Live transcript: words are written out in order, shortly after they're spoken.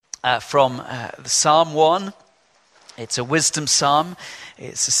from Psalm 1. It's a wisdom psalm.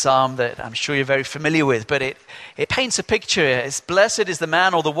 It's a psalm that I'm sure you're very familiar with, but it paints a picture. It's blessed is the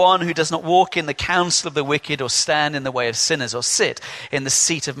man or the one who does not walk in the counsel of the wicked or stand in the way of sinners or sit in the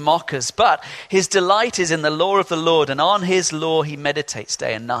seat of mockers. But his delight is in the law of the Lord, and on his law he meditates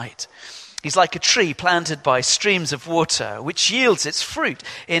day and night. He's like a tree planted by streams of water, which yields its fruit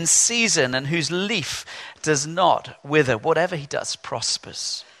in season and whose leaf does not wither. Whatever he does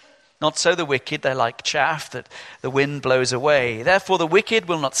prospers. Not so the wicked, they're like chaff that the wind blows away. Therefore the wicked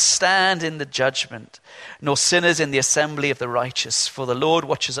will not stand in the judgment, nor sinners in the assembly of the righteous. For the Lord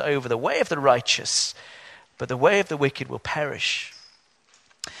watches over the way of the righteous, but the way of the wicked will perish.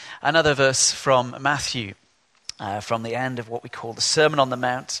 Another verse from Matthew, from the end of what we call the Sermon on the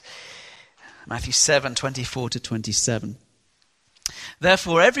Mount, Matthew 7:24-27.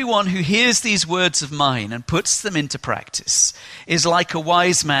 Therefore, everyone who hears these words of mine and puts them into practice is like a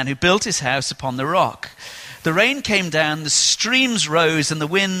wise man who built his house upon the rock. The rain came down, the streams rose, and the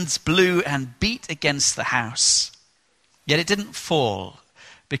winds blew and beat against the house. Yet it didn't fall,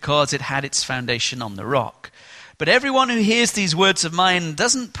 because it had its foundation on the rock. But everyone who hears these words of mine and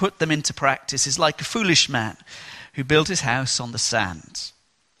doesn't put them into practice is like a foolish man who built his house on the sand.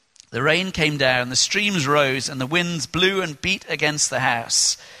 The rain came down, the streams rose, and the winds blew and beat against the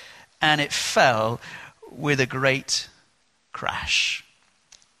house, and it fell with a great crash.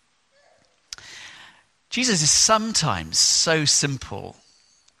 Jesus is sometimes so simple,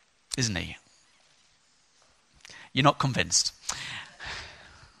 isn't he? You're not convinced.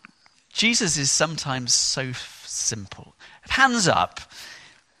 Jesus is sometimes so simple. Hands up,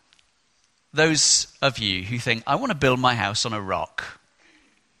 those of you who think, I want to build my house on a rock.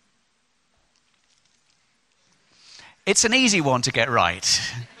 It's an easy one to get right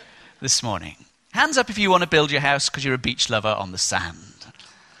this morning. Hands up if you want to build your house because you're a beach lover on the sand.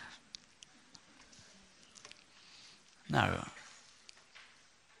 No.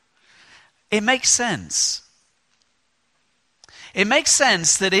 It makes sense. It makes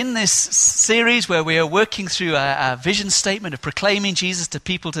sense that in this series where we are working through a vision statement of proclaiming Jesus to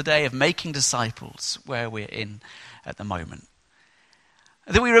people today, of making disciples, where we're in at the moment,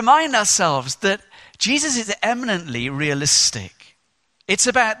 that we remind ourselves that Jesus is eminently realistic. It's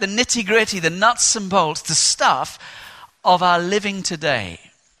about the nitty-gritty, the nuts and bolts, the stuff of our living today.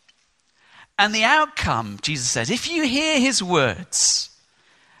 And the outcome, Jesus says, if you hear his words,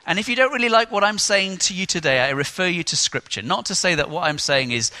 and if you don't really like what I'm saying to you today, I refer you to Scripture. Not to say that what I'm saying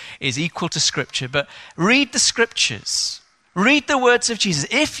is equal to Scripture, but read the Scriptures. Read the words of Jesus.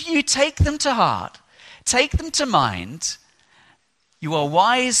 If you take them to heart, take them to mind, you are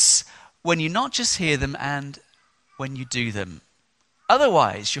wise when you not just hear them and when you do them.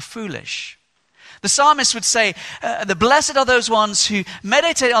 Otherwise, you're foolish. The psalmist would say, the blessed are those ones who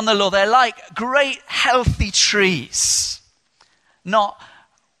meditate on the law. They're like great healthy trees, not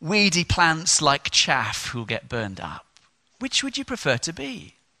weedy plants like chaff who'll get burned up. Which would you prefer to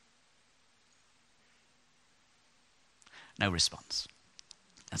be? No response.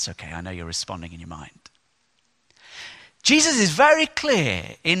 That's okay. I know you're responding in your mind. Jesus is very clear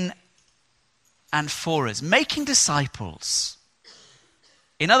in and for us, making disciples.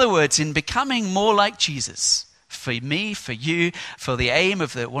 In other words, in becoming more like Jesus, for me, for you, for the aim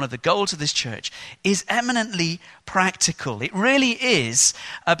of one of the goals of this church, is eminently practical. It really is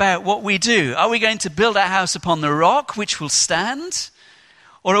about what we do. Are we going to build our house upon the rock, which will stand?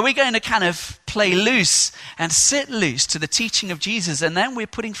 Or are we going to kind of play loose and sit loose to the teaching of Jesus, and then we're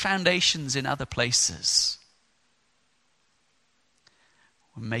putting foundations in other places?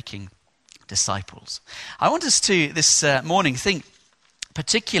 We're making disciples. I want us to, this morning, think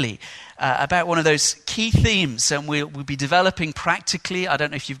particularly about one of those key themes, and we'll be developing practically. I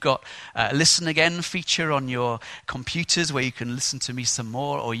don't know if you've got a listen again feature on your computers where you can listen to me some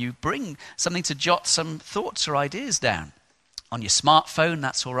more, or you bring something to jot some thoughts or ideas down. On your smartphone,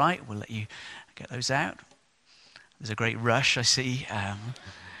 that's all right. We'll let you get those out. There's a great rush, I see.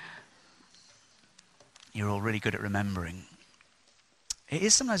 You're all really good at remembering. It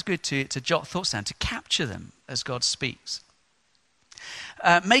is sometimes good to jot thoughts down, to capture them as God speaks.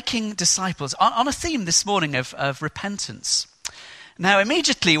 Making disciples, on a theme this morning of repentance. Now,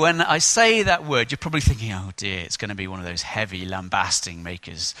 immediately when I say that word, you're probably thinking, oh dear, it's going to be one of those heavy lambasting, make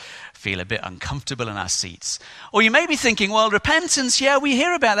us feel a bit uncomfortable in our seats. Or you may be thinking, well, repentance, yeah, we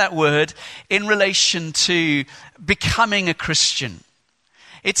hear about that word in relation to becoming a Christian.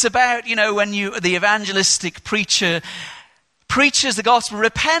 It's about, when the evangelistic preacher preaches the gospel,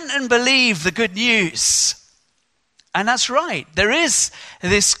 repent and believe the good news. And that's right. There is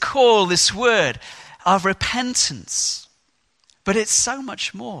this call, this word of repentance. But it's so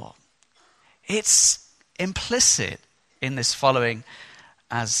much more. It's implicit in this following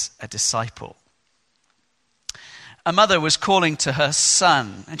as a disciple. A mother was calling to her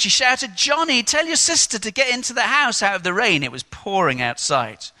son, and she shouted, "Johnny, tell your sister to get into the house out of the rain." It was pouring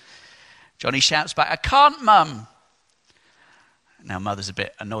outside. Johnny shouts back, "I can't, Mum." Now, mother's a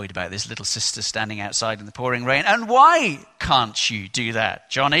bit annoyed about this little sister standing outside in the pouring rain. "And why can't you do that,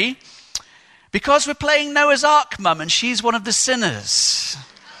 Johnny?" "Because we're playing Noah's Ark, Mum, and she's one of the sinners."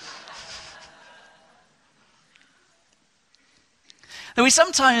 Now, we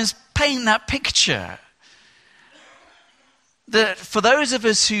sometimes paint that picture that for those of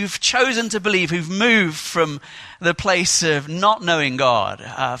us who've chosen to believe, who've moved from the place of not knowing God,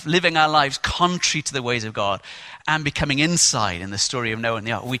 of living our lives contrary to the ways of God, and becoming inside in the story of Noah and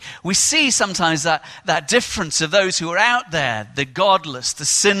the ark, we see sometimes that difference of those who are out there, the godless, the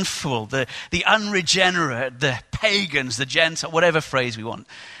sinful, the unregenerate, the pagans, the Gentile, whatever phrase we want.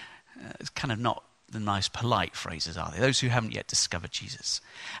 It's kind of not the nice, polite phrases, are they? Those who haven't yet discovered Jesus.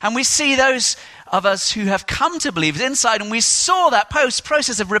 And we see those of us who have come to believe inside, and we saw that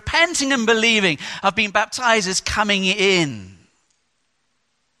process of repenting and believing, of being baptized, as coming in.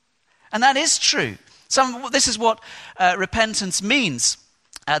 And that is true. This is what repentance means.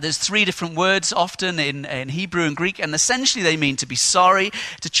 There's 3 different words often in Hebrew and Greek, and essentially they mean to be sorry,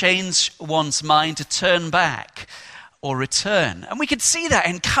 to change one's mind, to turn back, or return. And we can see that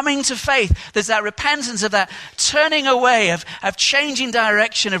in coming to faith. There's that repentance of that turning away, of changing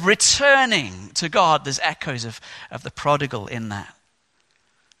direction, of returning to God. There's echoes of the prodigal in that.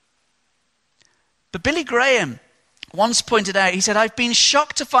 But Billy Graham once pointed out, he said, "I've been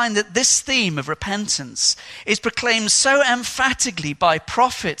shocked to find that this theme of repentance is proclaimed so emphatically by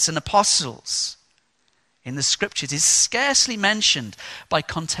prophets and apostles in the scriptures. It's scarcely mentioned by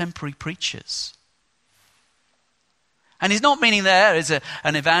contemporary preachers." And he's not meaning there as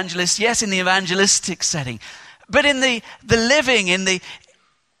an evangelist, yes, in the evangelistic setting, but in the living, in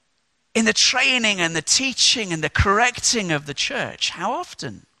the training and the teaching and the correcting of the church. How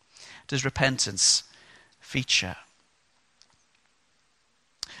often does repentance feature?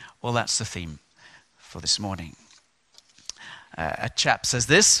 Well, that's the theme for this morning. A chap says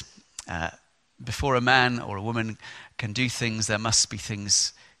this, before a man or a woman can do things, there must be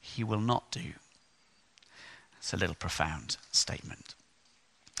things he will not do. It's a little profound statement.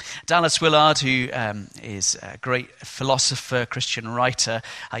 Dallas Willard, who is a great philosopher, Christian writer,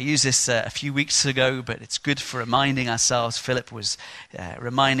 I used this a few weeks ago, but it's good for reminding ourselves. Philip was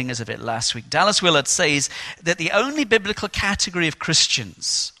reminding us of it last week. Dallas Willard says that the only biblical category of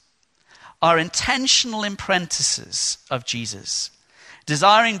Christians are intentional apprentices of Jesus,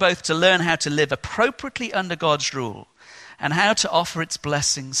 desiring both to learn how to live appropriately under God's rule and how to offer its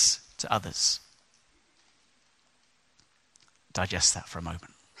blessings to others. Digest that for a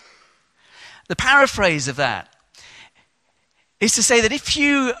moment. The paraphrase of that is to say that if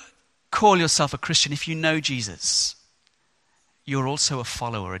you call yourself a Christian, if you know Jesus, you're also a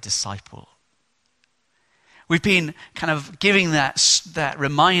follower, a disciple. We've been kind of giving that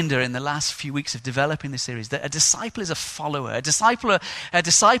reminder in the last few weeks of developing this series that a disciple is a follower. A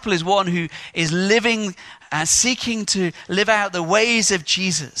disciple is one who is living and seeking to live out the ways of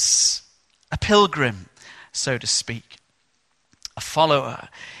Jesus. A pilgrim, so to speak. A follower.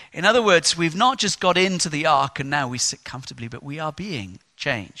 In other words, we've not just got into the ark and now we sit comfortably, but we are being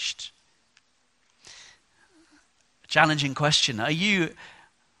changed. A challenging question. Are you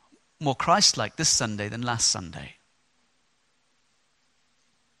more Christ-like this Sunday than last Sunday?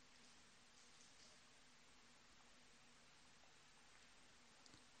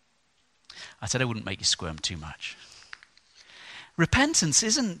 I said I wouldn't make you squirm too much. Repentance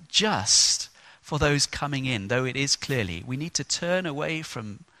isn't just for those coming in, though it is clearly. We need to turn away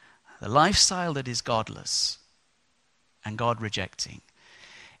from the lifestyle that is godless and God-rejecting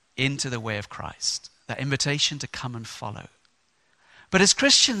into the way of Christ. That invitation to come and follow. But as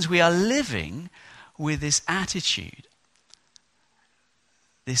Christians, we are living with this attitude,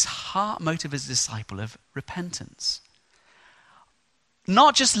 this heart motive as a disciple of repentance.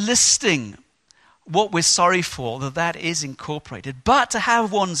 Not just listing what we're sorry for, that is incorporated, but to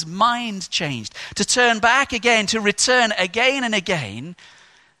have one's mind changed, to turn back again, to return again and again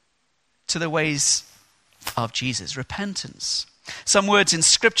to the ways of Jesus. Repentance. Some words in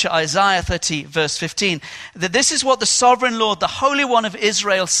Scripture, Isaiah 30 verse 15, that this is what the sovereign Lord, the Holy One of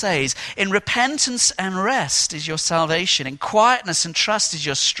Israel says, in repentance and rest is your salvation, in quietness and trust is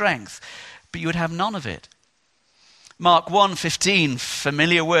your strength, but you would have none of it. Mark 1:15,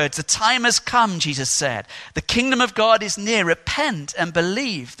 familiar words. The time has come, Jesus said. The kingdom of God is near. Repent and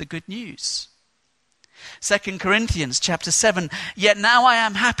believe the good news. 2 Corinthians chapter 7, yet now I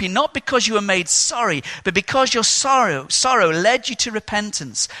am happy, not because you were made sorry, but because your sorrow led you to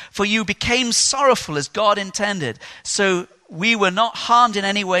repentance. For you became sorrowful as God intended. So we were not harmed in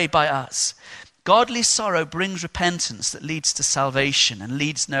any way by us. Godly sorrow brings repentance that leads to salvation and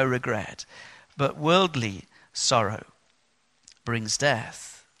leads no regret. But worldly sorrow brings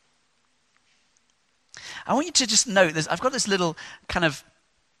death. I want you to just note this. I've got this little kind of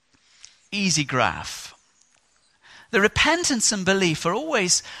easy graph. The repentance and belief are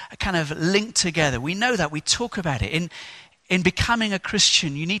always kind of linked together. We know that. We talk about it. In becoming a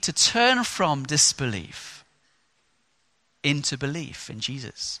Christian, you need to turn from disbelief into belief in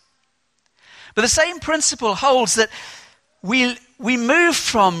Jesus. But the same principle holds that we move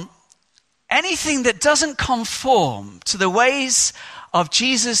from anything that doesn't conform to the ways of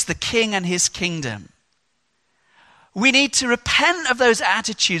Jesus, the King, and his kingdom. We need to repent of those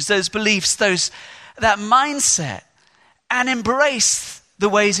attitudes, those beliefs, that mindset, and embrace the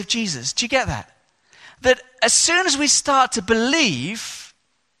ways of Jesus. Do you get that? That as soon as we start to believe,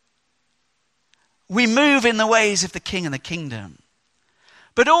 we move in the ways of the King and the kingdom.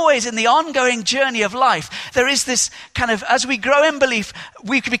 But always in the ongoing journey of life, there is this kind of, as we grow in belief,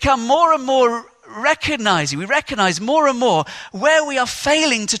 we become more and more recognizing. We recognize more and more where we are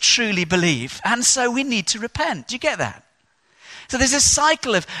failing to truly believe. And so we need to repent. Do you get that? So there's this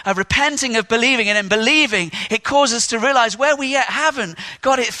cycle of repenting, of believing, and in believing, it causes us to realize where we yet haven't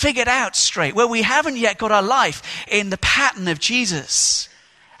got it figured out straight, where we haven't yet got our life in the pattern of Jesus.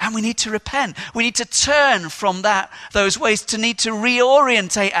 And we need to repent. We need to turn from those ways to need to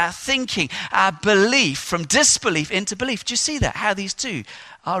reorientate our thinking, our belief from disbelief into belief. Do you see that? How these two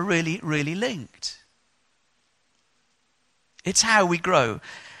are really, really linked. It's how we grow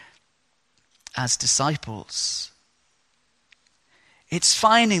as disciples. It's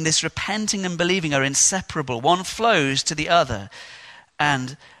finding this repenting and believing are inseparable. One flows to the other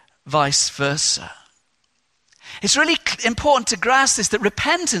and vice versa. It's really important to grasp this, that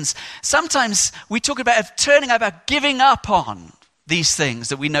repentance, sometimes we talk about turning about giving up on these things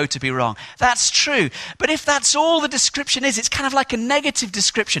that we know to be wrong. That's true. But if that's all the description is, it's kind of like a negative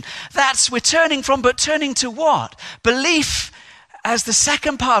description. We're turning from, but turning to what? Belief, as the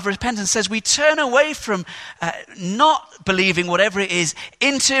second part of repentance says, we turn away from not believing whatever it is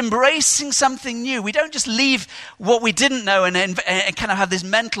into embracing something new. We don't just leave what we didn't know and kind of have this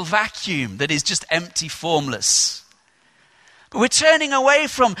mental vacuum that is just empty, formless. But we're turning away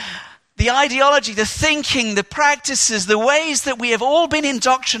from the ideology, the thinking, the practices, the ways that we have all been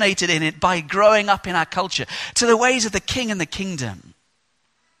indoctrinated in it by growing up in our culture, to the ways of the King and the kingdom.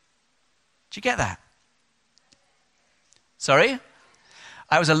 Do you get that? Sorry?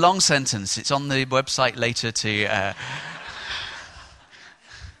 That was a long sentence. It's on the website later to...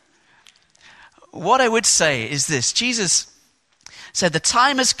 What I would say is this. Jesus said, the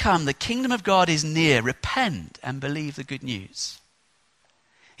time has come, the kingdom of God is near. Repent and believe the good news.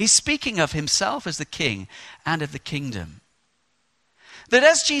 He's speaking of himself as the king and of the kingdom. That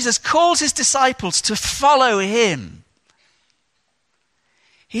as Jesus calls his disciples to follow him,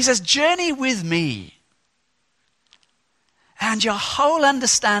 he says, journey with me. And your whole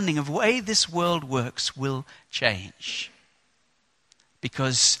understanding of the way this world works will change.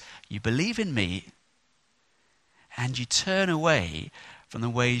 Because you believe in me and you turn away from the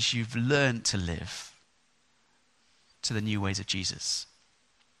ways you've learned to live to the new ways of Jesus.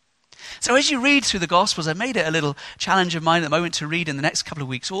 So as you read through the Gospels, I made it a little challenge of mine at the moment to read in the next couple of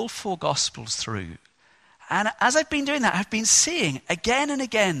weeks all 4 Gospels through. And as I've been doing that, I've been seeing again and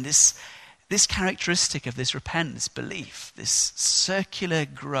again this characteristic of this repentance, belief, this circular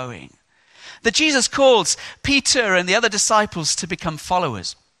growing. That Jesus calls Peter and the other disciples to become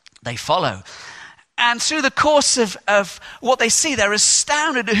followers. They follow. And through the course of what they see, they're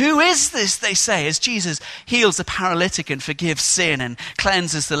astounded. Who is this, they say, as Jesus heals the paralytic and forgives sin and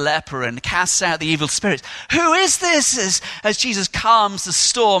cleanses the leper and casts out the evil spirits. Who is this, as Jesus calms the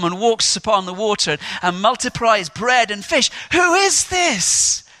storm and walks upon the water and multiplies bread and fish? Who is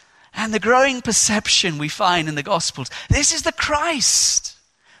this? And the growing perception we find in the Gospels, this is the Christ,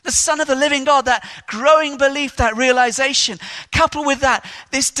 the Son of the living God. That growing belief, that realization, coupled with that,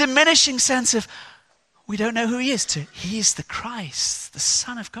 this diminishing sense of, we don't know who he is, to he is the Christ, the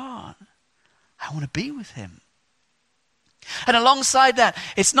Son of God. I want to be with him. And alongside that,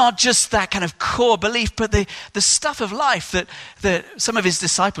 it's not just that kind of core belief, but the stuff of life that some of his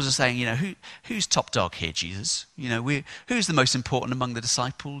disciples are saying, who's top dog here, Jesus? Who's the most important among the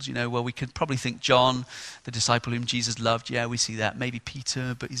disciples? Well, we could probably think John, the disciple whom Jesus loved. Yeah, we see that. Maybe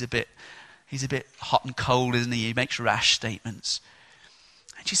Peter, but he's a bit hot and cold, isn't he? He makes rash statements.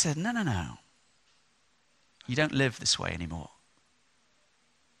 And she said, no. You don't live this way anymore.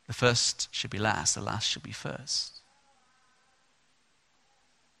 The first should be last, the last should be first.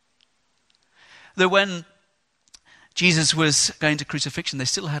 That when Jesus was going to crucifixion, they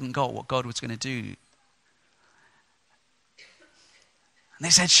still hadn't got what God was going to do. And they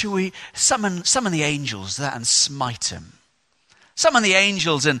said, "Shall we summon the angels and smite him? Summon the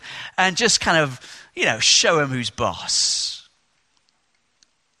angels and just kind of, show him who's boss."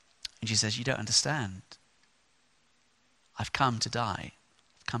 And Jesus says, "You don't understand. I've come to die.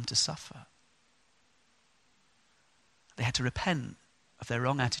 I've come to suffer." They had to repent of their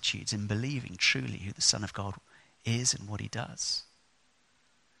wrong attitudes in believing truly who the Son of God is and what he does.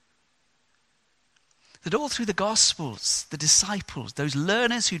 That all through the Gospels, the disciples, those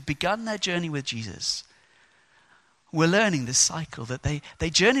learners who'd begun their journey with Jesus, were learning this cycle, that they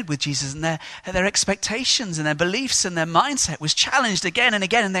journeyed with Jesus, and their expectations and their beliefs and their mindset was challenged again and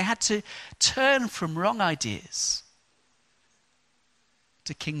again, and they had to turn from wrong ideas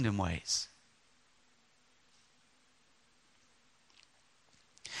to kingdom ways.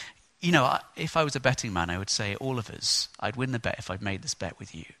 If I was a betting man, I would say all of us, I'd win the bet if I'd made this bet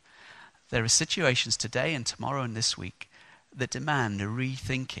with you. There are situations today and tomorrow and this week that demand a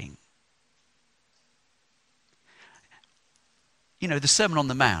rethinking. The Sermon on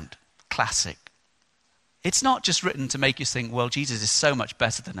the Mount, classic. It's not just written to make you think, well, Jesus is so much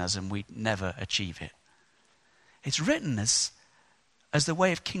better than us and we'd never achieve it. It's written as the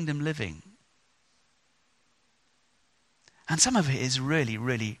way of kingdom living. And some of it is really,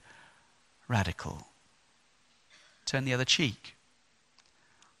 really radical. Turn the other cheek.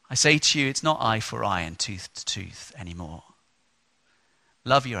 I say to you, it's not eye for eye and tooth to tooth anymore.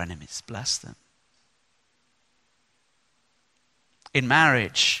 Love your enemies, bless them. In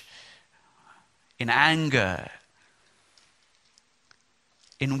marriage, in anger,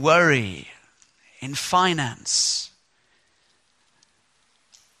 in worry, in finance,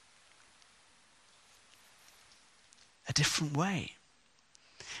 a different way.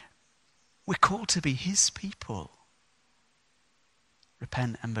 We're called to be his people.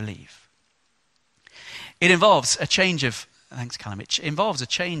 Repent and believe. It involves a change of, thanks Callum, it involves a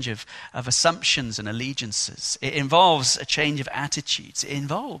change of assumptions and allegiances. It involves a change of attitudes. It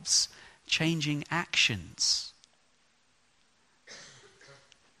involves changing actions.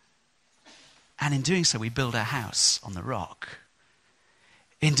 And in doing so, we build our house on the rock.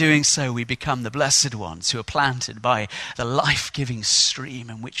 In doing so, we become the blessed ones who are planted by the life-giving stream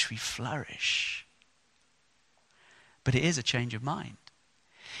in which we flourish. But it is a change of mind.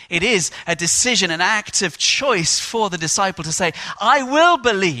 It is a decision, an act of choice for the disciple to say, I will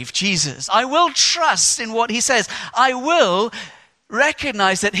believe Jesus. I will trust in what he says. I will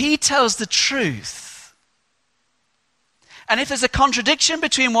recognize that he tells the truth. And if there's a contradiction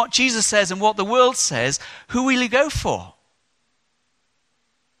between what Jesus says and what the world says, who will you go for?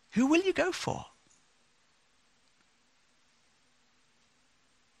 Who will you go for?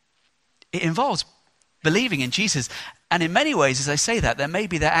 It involves believing in Jesus. And in many ways, as I say that, there may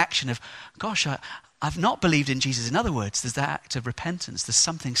be that action of, gosh, I've not believed in Jesus. In other words, there's that act of repentance. There's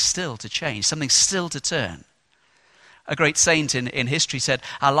something still to change, something still to turn. A great saint in history said,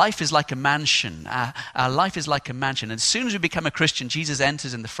 our life is like a mansion. Our life is like a mansion. And as soon as we become a Christian, Jesus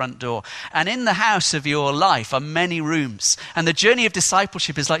enters in the front door. And in the house of your life are many rooms. And the journey of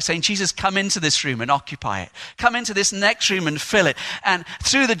discipleship is like saying, Jesus, come into this room and occupy it. Come into this next room and fill it. And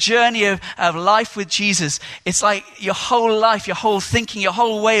through the journey of life with Jesus, it's like your whole life, your whole thinking, your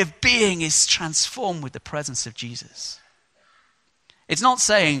whole way of being is transformed with the presence of Jesus. It's not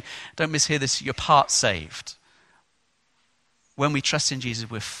saying, don't mishear this, you're part saved. When we trust in Jesus,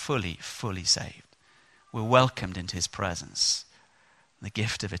 we're fully, fully saved. We're welcomed into his presence, the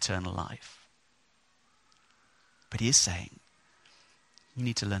gift of eternal life. But he is saying, you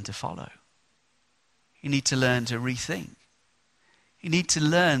need to learn to follow. You need to learn to rethink. You need to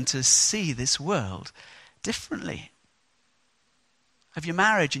learn to see this world differently. Of your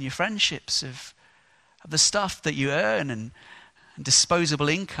marriage and your friendships, of the stuff that you earn and disposable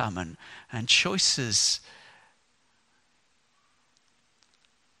income and choices.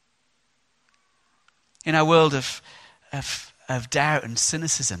 In our world of doubt and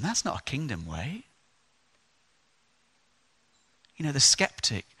cynicism, that's not a kingdom way. The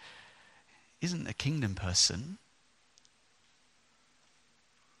skeptic isn't a kingdom person.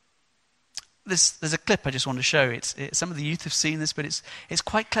 There's a clip I just want to show. Some of the youth have seen this, but it's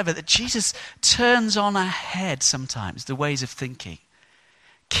quite clever that Jesus turns on our head sometimes the ways of thinking.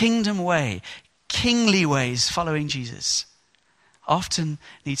 Kingdom way, kingly ways following Jesus often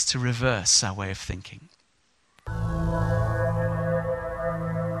needs to reverse our way of thinking.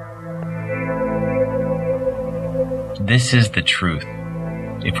 This is the truth.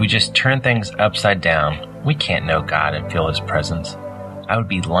 If we just turn things upside down, we can't know God and feel His presence. I would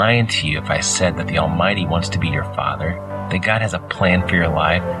be lying to you if I said that the Almighty wants to be your Father, that God has a plan for your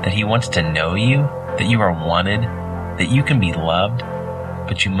life, that He wants to know you, that you are wanted, that you can be loved.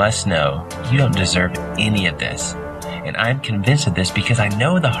 But you must know you don't deserve any of this. And I'm convinced of this because I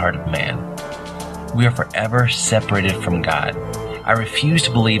know the heart of man. We are forever separated from God. I refuse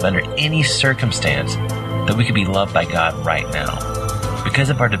to believe under any circumstance that we could be loved by God right now. Because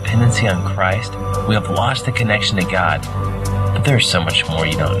of our dependency on Christ, we have lost the connection to God. But there is so much more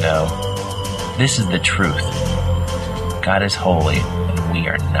you don't know. This is the truth. God is holy and we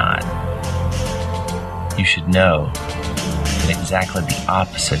are not. You should know that exactly the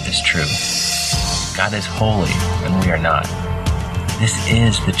opposite is true. God is holy and we are not. This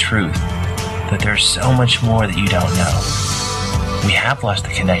is the truth, that there's so much more that you don't know. We have lost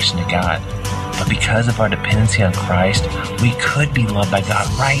the connection to God, but because of our dependency on Christ, we could be loved by God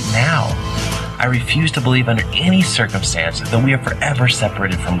right now. I refuse to believe under any circumstance that we are forever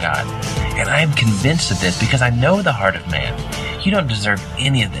separated from God. And I am convinced of this because I know the heart of man. You don't deserve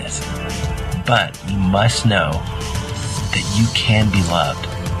any of this. But you must know that you can be loved,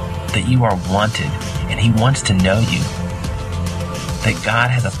 that you are wanted, and He wants to know you. That God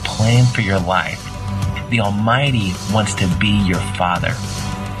has a plan for your life. The Almighty wants to be your Father.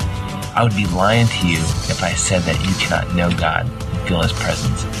 I would be lying to you if I said that you cannot know God and feel His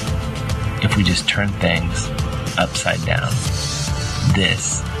presence. If we just turn things upside down,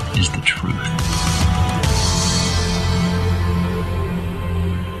 this is the truth.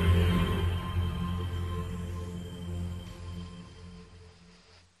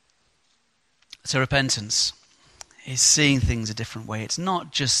 So repentance is seeing things a different way. It's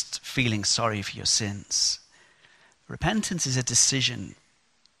not just feeling sorry for your sins. Repentance is a decision.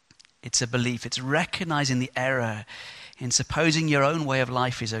 It's a belief. It's recognizing the error in supposing your own way of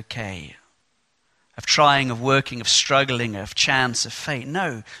life is okay, of trying, of working, of struggling, of chance, of fate.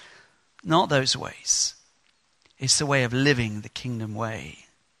 No, not those ways. It's the way of living the kingdom way.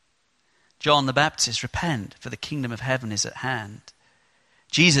 John the Baptist, repent, for the kingdom of heaven is at hand.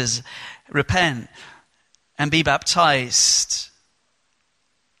 Jesus, repent and be baptized.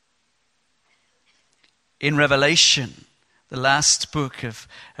 In Revelation, the last book of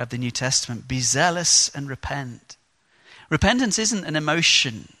the New Testament, be zealous and repent. Repentance isn't an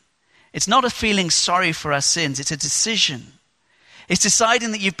emotion. It's not a feeling sorry for our sins. It's a decision. It's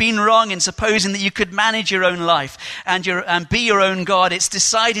deciding that you've been wrong in supposing that you could manage your own life and be your own God. It's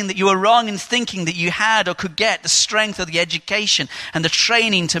deciding that you were wrong in thinking that you had or could get the strength or the education and the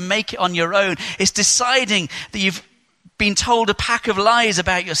training to make it on your own. It's deciding that you've been told a pack of lies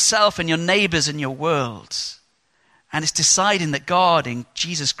about yourself and your neighbors and your world. And it's deciding that God in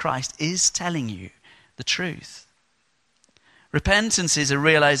Jesus Christ is telling you the truth. Repentance is a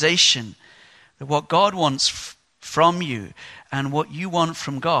realization that what God wants from you and what you want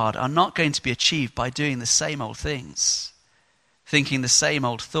from God are not going to be achieved by doing the same old things, thinking the same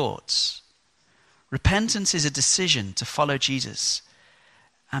old thoughts. Repentance is a decision to follow Jesus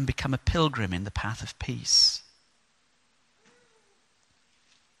and become a pilgrim in the path of peace.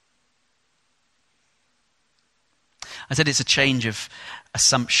 I said it's a change of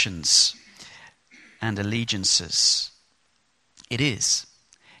assumptions and allegiances. It is.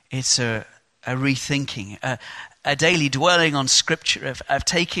 It's a rethinking, a daily dwelling on Scripture, of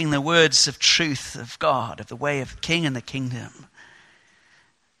taking the words of truth of God, of the way of the King and the kingdom,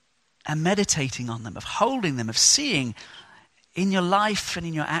 and meditating on them, of holding them, of seeing in your life and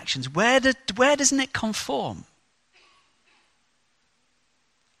in your actions, where doesn't it conform?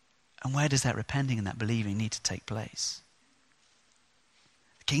 And where does that repenting and that believing need to take place?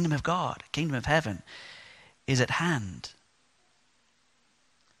 The kingdom of God, the kingdom of heaven is at hand.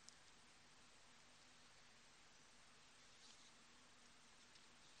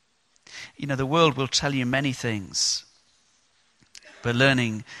 You know, the world will tell you many things, but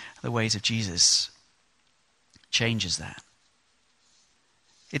learning the ways of Jesus changes that.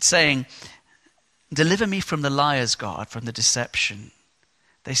 It's saying, deliver me from the liars, God, from the deception.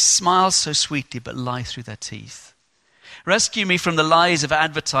 They smile so sweetly but lie through their teeth. Rescue me from the lies of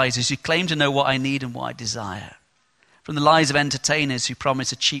advertisers who claim to know what I need and what I desire. From the lies of entertainers who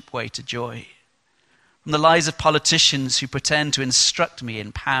promise a cheap way to joy. From the lies of politicians who pretend to instruct me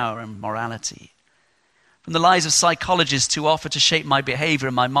in power and morality. From the lies of psychologists who offer to shape my behavior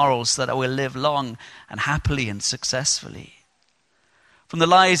and my morals so that I will live long and happily and successfully. From the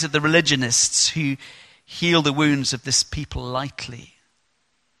lies of the religionists who heal the wounds of this people lightly.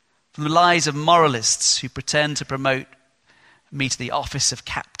 From the lies of moralists who pretend to promote me to the office of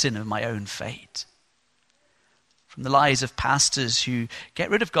captain of my own fate. from the lies of pastors who get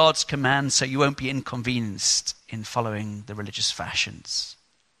rid of God's commands so you won't be inconvenienced in following the religious fashions.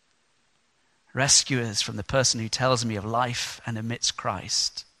 Rescue us from the person who tells me of life and omits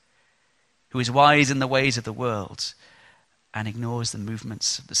Christ, who is wise in the ways of the world and ignores the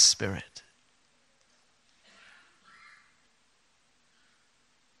movements of the Spirit.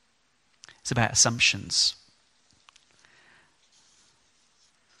 It's about assumptions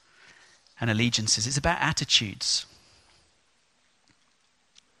and allegiances. It's about attitudes.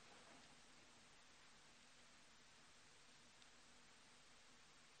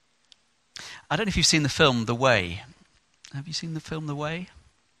 I don't know if you've seen the film The Way. Have you seen the film The Way?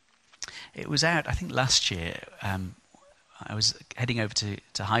 It was out, I think, last year. I was heading over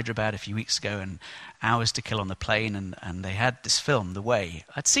to Hyderabad a few weeks ago, and hours to kill on the plane, and they had this film, The Way.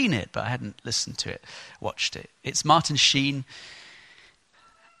 I'd seen it, but I hadn't listened to it, watched it. It's Martin Sheen,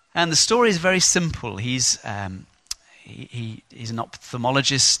 and the story is very simple. He's an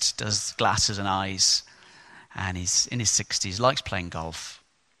ophthalmologist, does glasses and eyes, and he's in his 60s, likes playing golf,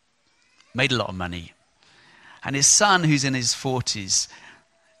 made a lot of money. And his son, who's in his 40s,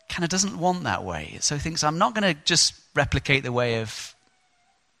 kind of doesn't want that way. So he thinks, I'm not going to just replicate the way of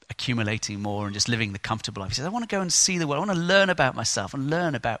accumulating more and just living the comfortable life. He says, I want to go and see the world. I want to learn about myself and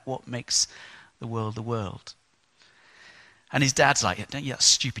learn about what makes the world the world. And his dad's like, don't you, that's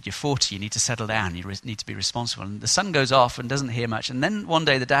stupid, you're 40, you need to settle down, you need to be responsible. And the son goes off and doesn't hear much. And then one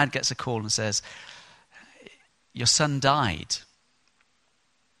day the dad gets a call and says, your son died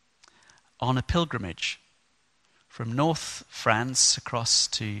on a pilgrimage from North France across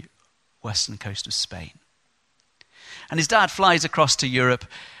to western coast of Spain. And his dad flies across to Europe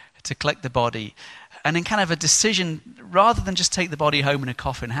to collect the body, and in kind of a decision, rather than just take the body home in a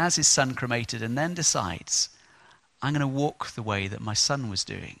coffin, has his son cremated, and then decides, I'm going to walk the way that my son was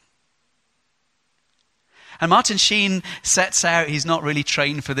doing. And Martin Sheen sets out, he's not really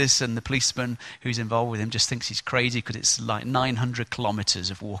trained for this, and the policeman who's involved with him just thinks he's crazy because it's like 900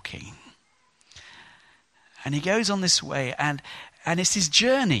 kilometers of walking. And he goes on this way, and it's his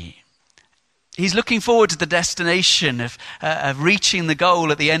journey. He's looking forward to the destination of reaching the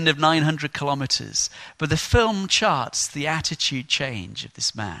goal at the end of 900 kilometers. But the film charts the attitude change of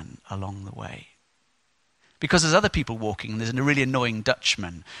this man along the way. Because there's other people walking. There's a really annoying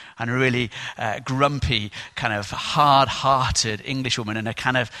Dutchman and a really grumpy, kind of hard-hearted Englishwoman and a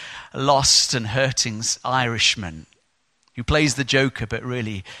kind of lost and hurting Irishman who plays the joker but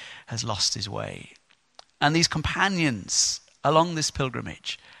really has lost his way. And these companions along this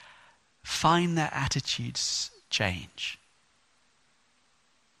pilgrimage find their attitudes change.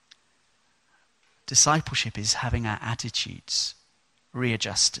 Discipleship is having our attitudes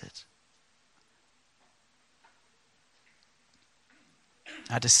readjusted.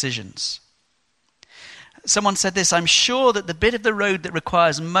 Our decisions. Someone said this, I'm sure that the bit of the road that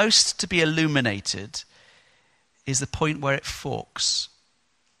requires most to be illuminated is the point where it forks.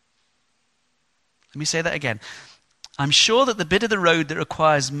 Let me say that again. I'm sure that the bit of the road that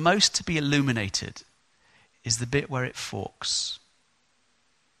requires most to be illuminated is the bit where it forks.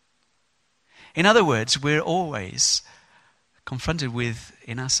 In other words, we're always confronted with,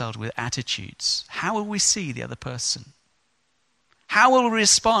 in ourselves, with attitudes. How will we see the other person? How will we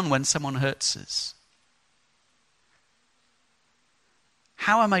respond when someone hurts us?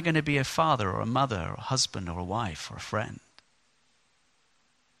 How am I going to be a father or a mother or a husband or a wife or a friend?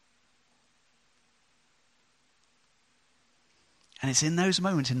 And it's in those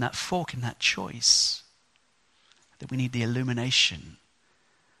moments, in that fork, in that choice, that we need the illumination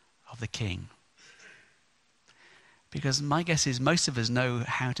of the King. Because my guess is most of us know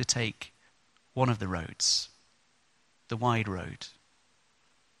how to take one of the roads, the wide road,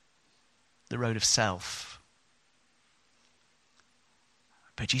 the road of self.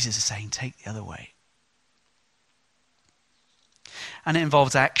 But Jesus is saying, take the other way. And it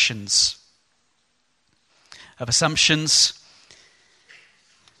involves actions of assumptions,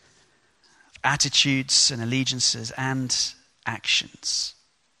 attitudes and allegiances and actions.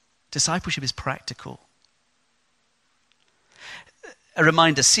 Discipleship is practical. A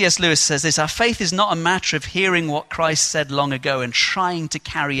reminder, C.S. Lewis says this, our faith is not a matter of hearing what Christ said long ago and trying to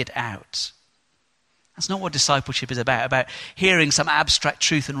carry it out. That's not what discipleship is about hearing some abstract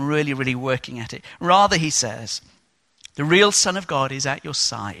truth and really, really working at it. Rather, he says, the real Son of God is at your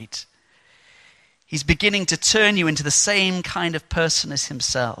side. He's beginning to turn you into the same kind of person as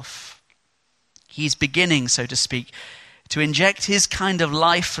himself. He's beginning, so to speak, to inject his kind of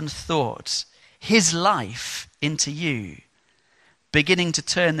life and thought, his life into you, beginning to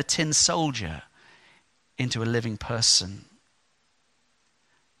turn the tin soldier into a living person.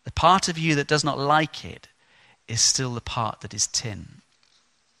 The part of you that does not like it is still the part that is tin.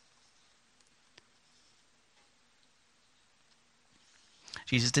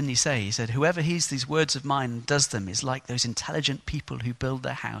 Jesus, didn't he say? He said, whoever hears these words of mine and does them is like those intelligent people who build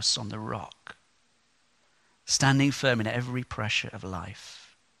their house on the rock, standing firm in every pressure of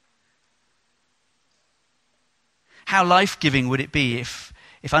life. How life-giving would it be if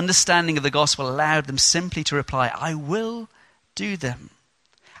understanding of the gospel allowed them simply to reply, I will do them.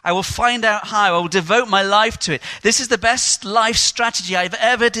 I will find out how. I will devote my life to it. This is the best life strategy I've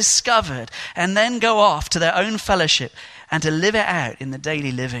ever discovered. And then go off to their own fellowship and to live it out in the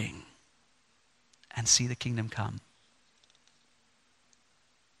daily living and see the kingdom come.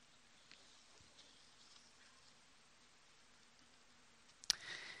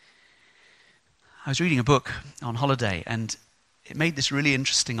 I was reading a book on holiday, and it made this really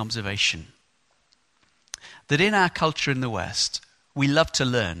interesting observation. That in our culture in the West, we love to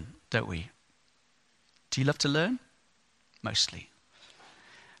learn, don't we? Do you love to learn? Mostly.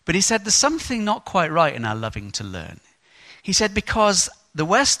 But he said there's something not quite right in our loving to learn. He said because the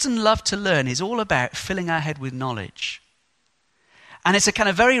Western love to learn is all about filling our head with knowledge. And it's a kind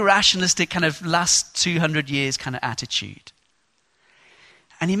of very rationalistic kind of last 200 years kind of attitude.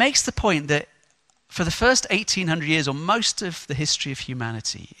 And he makes the point that for the first 1800 years, or most of the history of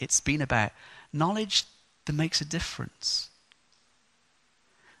humanity, it's been about knowledge that makes a difference.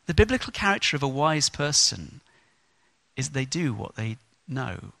 The biblical character of a wise person is they do what they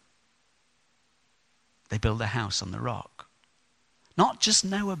know. They build their house on the rock. Not just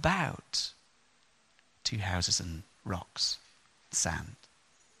know about two houses and rocks, sand.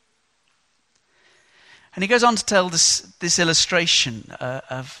 And he goes on to tell this illustration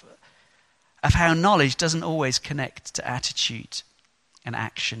of how knowledge doesn't always connect to attitude and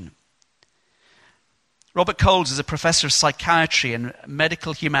action. Robert Coles is a professor of psychiatry and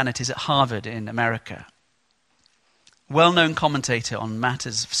medical humanities at Harvard in America. Well-known commentator on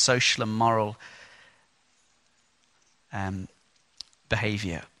matters of social and moral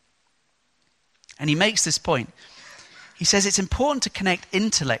behavior. And he makes this point. He says it's important to connect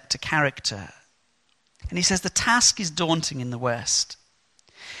intellect to character. And he says the task is daunting in the West.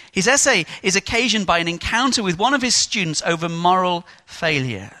 His essay is occasioned by an encounter with one of his students over moral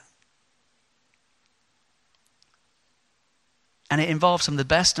failure. And it involves some of the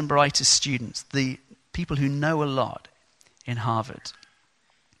best and brightest students, the people who know a lot in Harvard.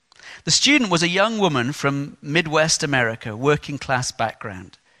 The student was a young woman from Midwest America, working class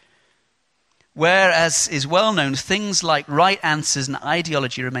background. Where, as is well known, things like right answers and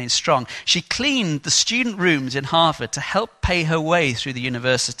ideology remain strong. She cleaned the student rooms in Harvard to help pay her way through the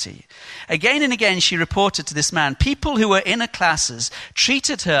university. Again and again, she reported to this man, people who were in her classes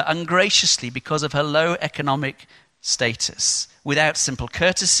treated her ungraciously because of her low economic status, without simple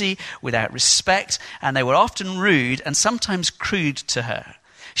courtesy, without respect, and they were often rude and sometimes crude to her.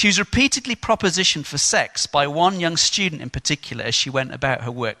 She was repeatedly propositioned for sex by one young student in particular as she went about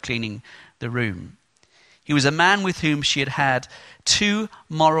her work cleaning the room. He was a man with whom she had had 2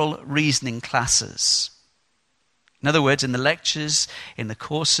 moral reasoning classes. In other words, in the lectures, in the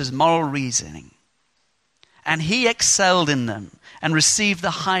courses, moral reasoning. And he excelled in them and received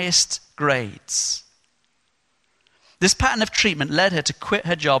the highest grades. This pattern of treatment led her to quit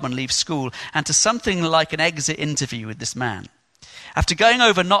her job and leave school and to something like an exit interview with this man. After going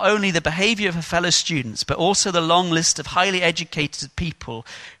over not only the behavior of her fellow students, but also the long list of highly educated people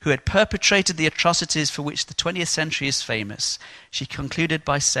who had perpetrated the atrocities for which the 20th century is famous, she concluded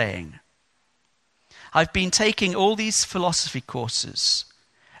by saying, I've been taking all these philosophy courses,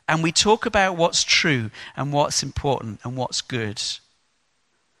 and we talk about what's true and what's important and what's good.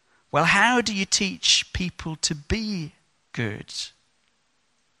 Well, how do you teach people to be good?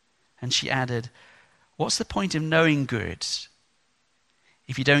 And she added, what's the point of knowing good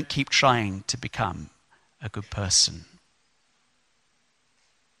if you don't keep trying to become a good person?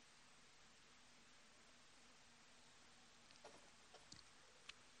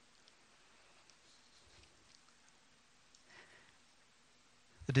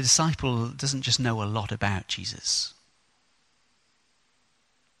 The disciple doesn't just know a lot about Jesus.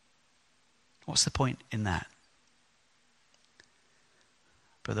 What's the point in that?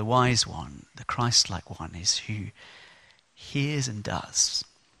 But the wise one, the Christ-like one, is who hears and does.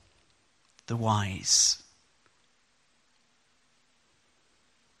 The wise.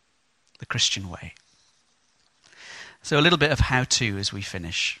 The Christian way. So a little bit of how-to as we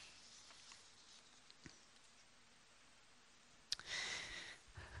finish.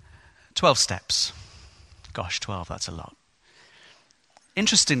 $12 steps. Gosh, 12, that's a lot.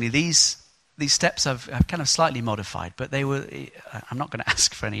 Interestingly, these these steps I've kind of slightly modified, but I'm not going to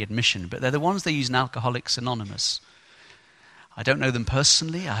ask for any admission, but they're the ones they use in Alcoholics Anonymous. I don't know them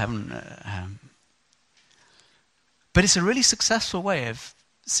personally. I haven't. But it's a really successful way of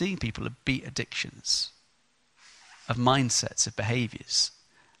seeing people beat addictions, of mindsets, of behaviors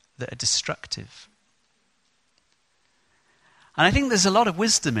that are destructive. And I think there's a lot of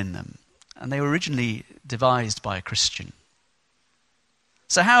wisdom in them, and they were originally devised by a Christian.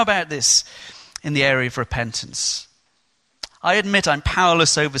 So how about this in the area of repentance? I admit I'm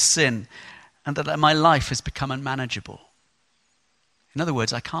powerless over sin and that my life has become unmanageable. In other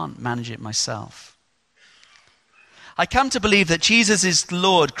words, I can't manage it myself. I come to believe that Jesus is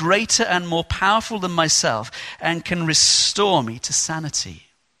Lord, greater and more powerful than myself, and can restore me to sanity.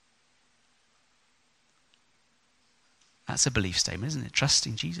 That's a belief statement, isn't it?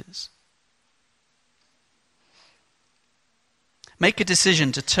 Trusting Jesus. Make a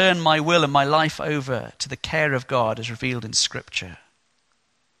decision to turn my will and my life over to the care of God as revealed in Scripture.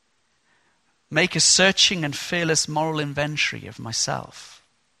 Make a searching and fearless moral inventory of myself.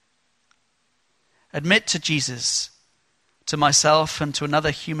 Admit to Jesus, to myself and to another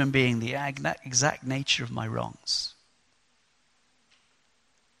human being, the exact nature of my wrongs.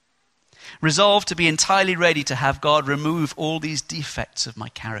 Resolve to be entirely ready to have God remove all these defects of my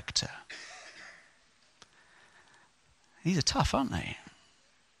character. These are tough, aren't they?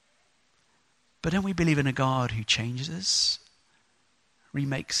 But don't we believe in a God who changes us,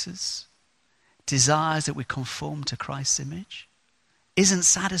 remakes us, desires that we conform to Christ's image, isn't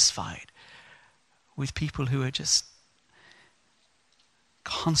satisfied with people who are just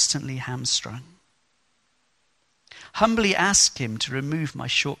constantly hamstrung? Humbly ask him to remove my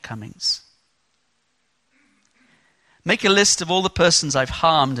shortcomings. Make a list of all the persons I've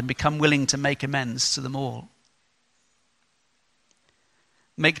harmed and become willing to make amends to them all.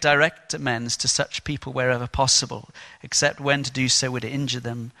 Make direct amends to such people wherever possible, except when to do so would injure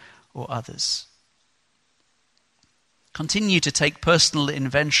them or others. Continue to take personal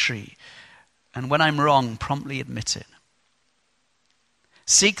inventory, and when I'm wrong, promptly admit it.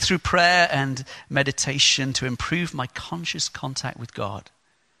 Seek through prayer and meditation to improve my conscious contact with God,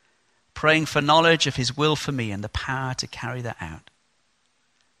 praying for knowledge of his will for me and the power to carry that out.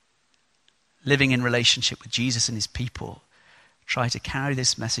 Living in relationship with Jesus and his people, try to carry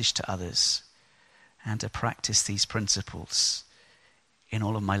this message to others and to practice these principles in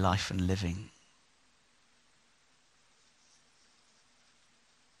all of my life and living.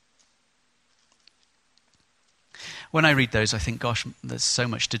 When I read those, I think, gosh, there's so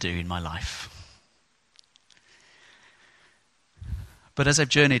much to do in my life. But as I've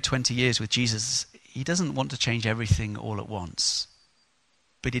journeyed 20 years with Jesus, he doesn't want to change everything all at once,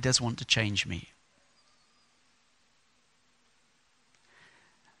 but he does want to change me.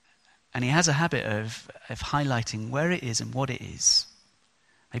 And he has a habit of highlighting where it is and what it is.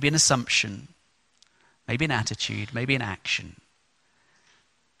 Maybe an assumption, maybe an attitude, maybe an action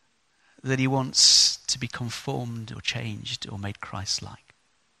that he wants to be conformed or changed or made Christ-like.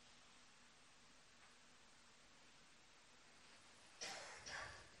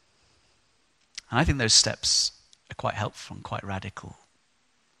 And I think those steps are quite helpful and quite radical.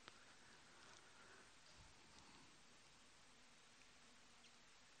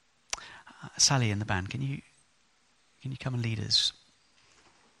 Sally in the band, can you come and lead us?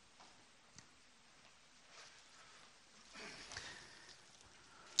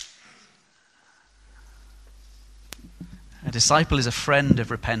 A disciple is a friend of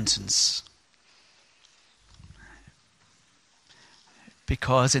repentance,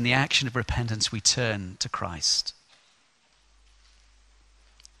 because in the action of repentance we turn to Christ,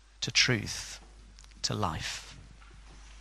 to truth, to life.